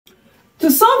To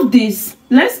solve this,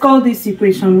 let's call this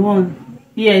equation 1.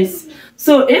 Yes,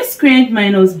 so a squared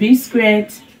minus b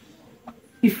squared,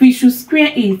 if we should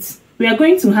square it, we are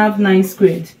going to have 9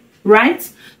 squared, right?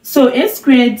 So a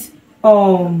squared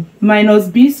minus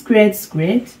b squared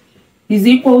squared is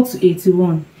equal to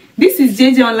 81. This is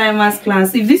JJ Online Maths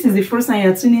class. If this is the first time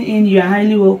you're tuning in, you are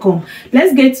highly welcome.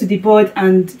 Let's get to the board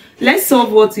and let's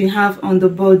solve what we have on the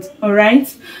board. All right.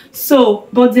 So,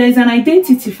 but there is an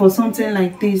identity for something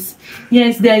like this.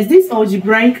 Yes, there is this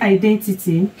algebraic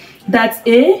identity that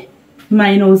a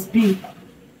minus b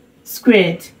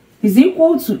squared is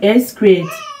equal to a squared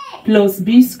plus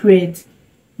b squared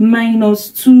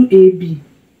minus 2ab.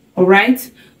 All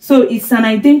right. So it's an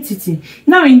identity.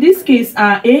 Now in this case,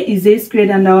 our a is a squared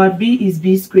and our b is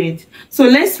b squared. So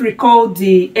let's recall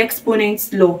the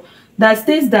exponents law that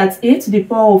states that a to the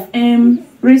power of m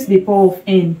raised to the power of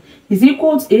n is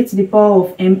equal to a to the power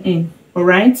of mn. All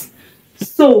right.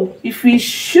 So if we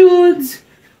should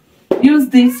use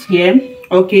this here,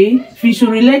 okay, if we should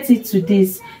relate it to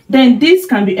this, then this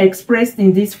can be expressed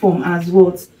in this form as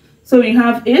what? So we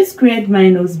have a squared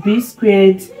minus b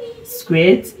squared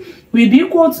squared will be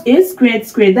equal to a squared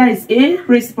squared, that is a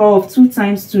raised to the power of 2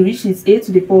 times 2, which is a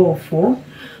to the power of 4,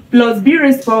 plus b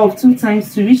raised to the power of 2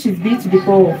 times 2, which is b to the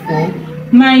power of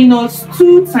 4, minus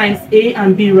 2 times a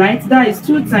and b, right? That is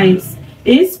 2 times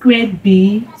a squared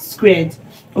b squared.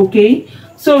 Okay,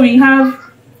 so we have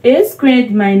a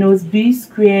squared minus b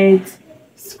squared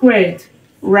squared,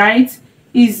 right,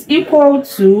 is equal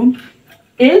to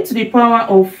a to the power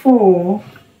of 4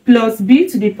 plus b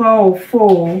to the power of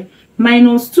 4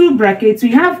 minus 2 brackets. We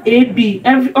have a, b,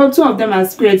 all 2 of them are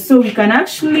squared, so we can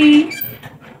actually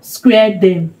square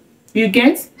them. You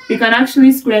get? We can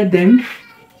actually square them.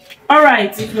 All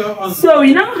right, so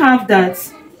we now have that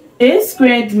a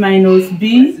squared minus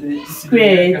b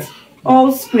squared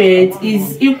all squared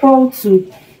is equal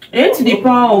to a to the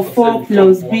power of 4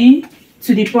 plus b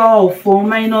to the power of 4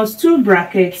 minus 2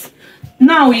 brackets.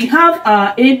 Now we have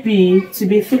our ab to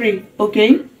be 3.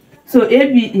 Okay, so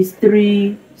ab is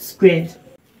 3 squared.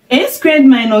 A squared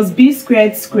minus b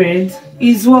squared squared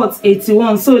is what?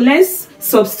 81. So let's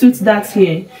substitute that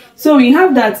here. So we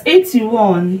have that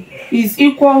 81 is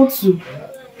equal to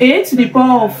a to the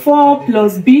power of 4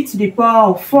 plus b to the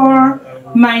power of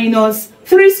 4 minus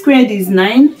 3 squared is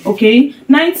 9. Okay,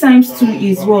 9 times 2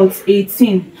 is what?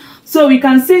 18. So we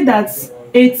can say that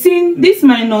 18, this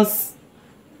minus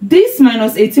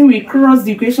 18 will cross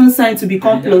the equation sign to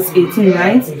become plus 18,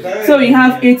 right? So we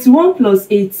have 81 plus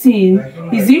 18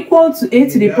 is equal to a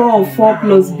to the power of 4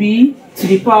 plus b to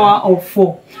the power of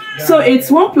 4. So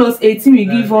 81 plus 18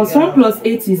 will give us 1 plus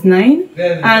 8 is 9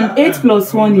 and 8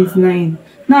 plus 1 is 9.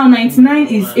 Now 99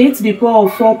 is a to the power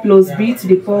of 4 plus b to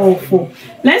the power of 4.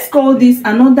 Let's call this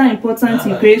another important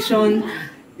equation,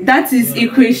 that is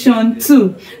equation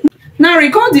 2. Now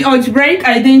recall the algebraic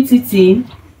identity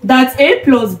that a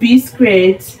plus b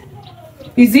squared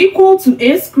is equal to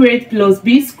a squared plus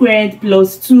b squared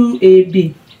plus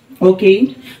 2ab.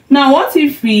 Okay, now what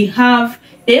if we have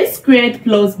a squared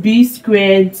plus b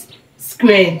squared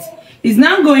squared is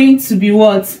now going to be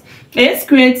what? A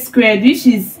squared squared, which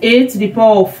is a to the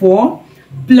power of 4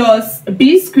 plus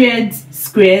b squared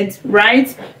squared, right,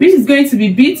 which is going to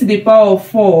be b to the power of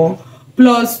 4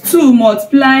 plus 2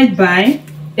 multiplied by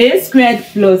a squared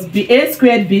plus b, a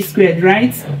squared b squared,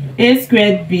 right, a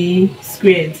squared b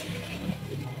squared.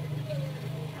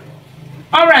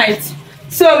 All right,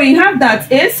 so we have that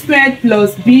a squared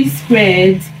plus b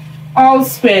squared all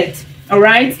squared, all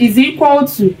right, is equal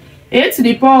to a to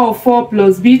the power of 4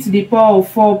 plus b to the power of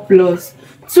 4 plus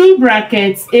 2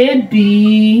 brackets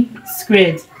ab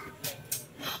squared.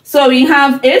 So we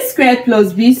have a squared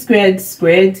plus b squared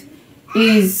squared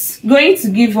is going to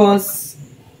give us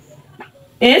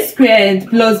a squared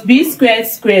plus b squared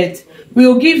squared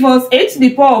will give us a to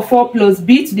the power of 4 plus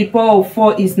b to the power of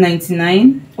 4 is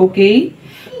 99. Okay,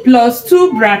 plus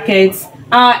 2 brackets,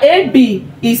 our ab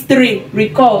is 3.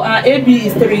 Recall, our ab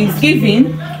is 3 is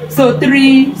given, so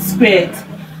 3 squared.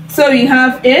 So we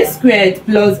have a squared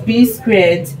plus b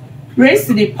squared raised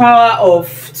to the power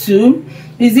of 2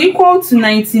 is equal to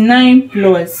 99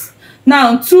 plus,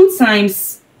 now 2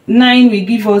 times 9 will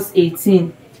give us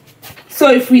 18. So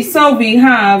if we solve, we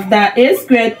have that a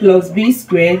squared plus b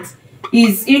squared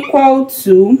is equal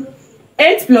to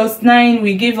 8 plus 9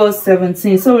 will give us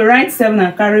 17. So we write 7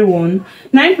 and carry 1.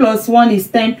 9 plus 1 is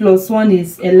 10 plus 1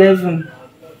 is 11.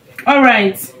 All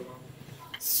right.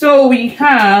 So we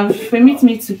have, permit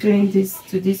me to bring this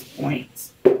to this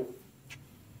point.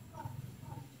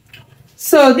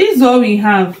 So this is what we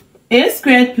have. A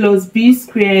squared plus b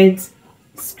squared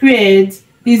squared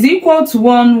is equal to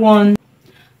 1, 1.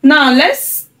 Now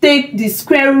let's take the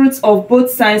square root of both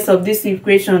sides of this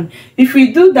equation. If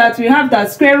we do that, we have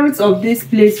that square root of this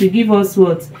place will give us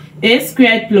what? A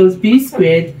squared plus b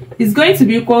squared is going to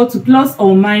be equal to plus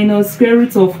or minus square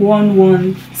root of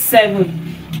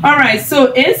 117. All right,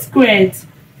 so a squared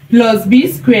plus b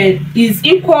squared is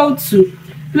equal to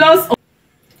plus or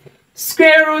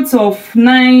square root of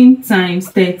 9 times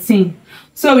 13.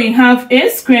 So we have a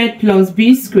squared plus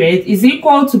b squared is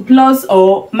equal to plus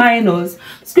or minus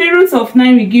square root of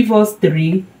 9 will give us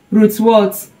 3 root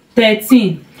what?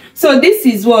 13. So this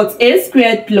is what? A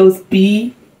squared plus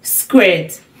b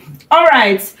squared. All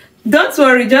right, don't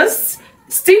worry, just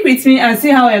stick with me and see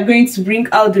how we are going to bring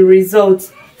out the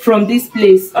results from this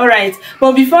place. All right,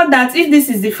 but before that, if this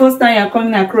is the first time you are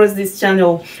coming across this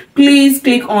channel, please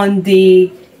click on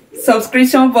the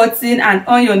subscription button and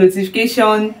on your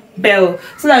notification bell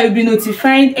so that you'll be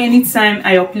notified anytime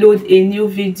I upload a new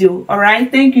video. All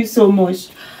right, thank you so much.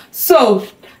 So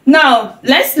now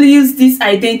let's use this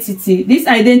identity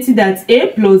that a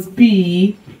plus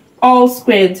b all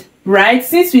squared, right?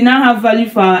 Since we now have value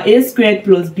for our a squared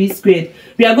plus b squared,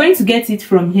 we are going to get it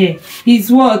from here. Is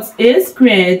what? A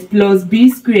squared plus b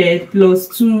squared plus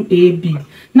 2ab.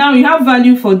 Now we have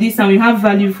value for this and we have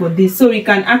value for this, so we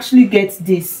can actually get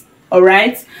this. All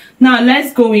right, now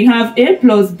let's go. We have a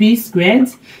plus b squared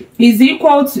is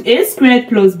equal to a squared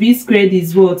plus b squared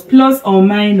is what? Plus or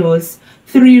minus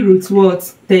 3 root what?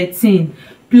 13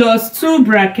 plus 2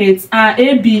 brackets, our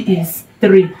ab is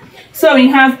 3. So we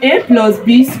have a plus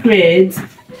b squared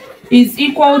is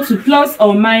equal to plus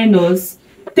or minus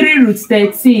 3 root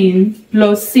 13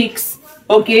 plus 6.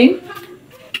 Okay,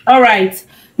 all right,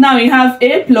 now we have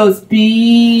a plus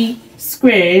b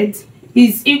squared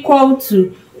is equal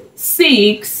to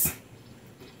 6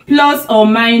 plus or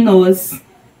minus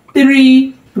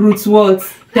 3 root what?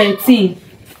 13.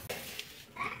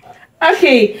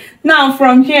 Okay, now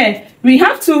from here we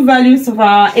have two values of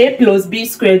our a plus b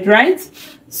squared, right?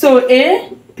 So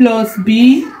a plus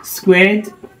b squared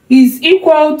is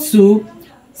equal to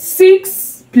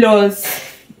 6 plus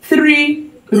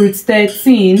 3 root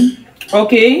 13.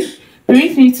 Okay,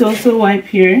 we need to also wipe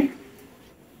here.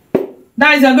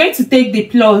 That is, you're going to take the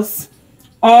plus,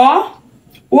 or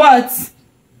what?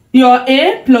 Your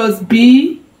a plus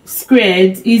b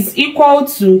squared is equal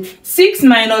to 6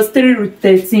 minus 3 root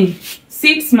 13.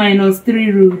 6 minus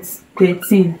 3 root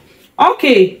 13.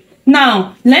 Okay,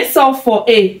 now let's solve for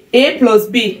a plus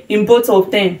b in both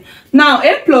of them. Now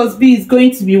a plus b is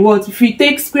going to be what? If we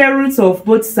take square roots of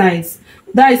both sides,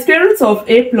 that is square root of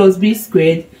a plus b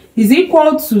squared is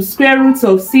equal to square root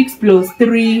of 6 plus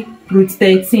 3 root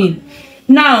 13.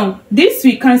 Now this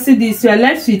we cancel this, we are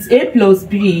left with a plus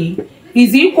b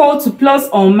is equal to plus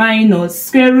or minus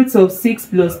square root of 6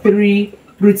 plus 3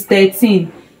 root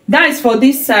 13. That is for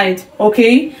this side.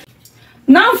 Okay,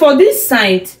 now for this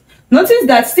side, notice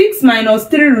that 6 minus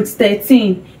 3 root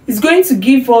 13 is going to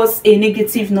give us a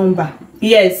negative number.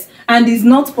 Yes, and it's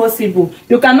not possible.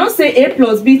 You cannot say a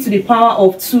plus b to the power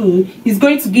of 2 is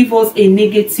going to give us a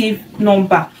negative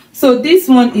number. So this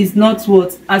one is not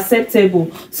what? Acceptable.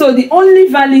 So the only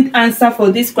valid answer for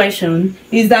this question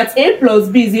is that a plus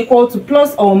b is equal to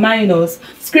plus or minus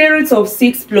square root of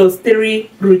 6 plus 3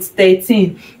 root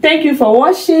 13. Thank you for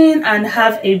watching and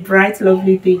have a bright,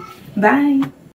 lovely day. Bye.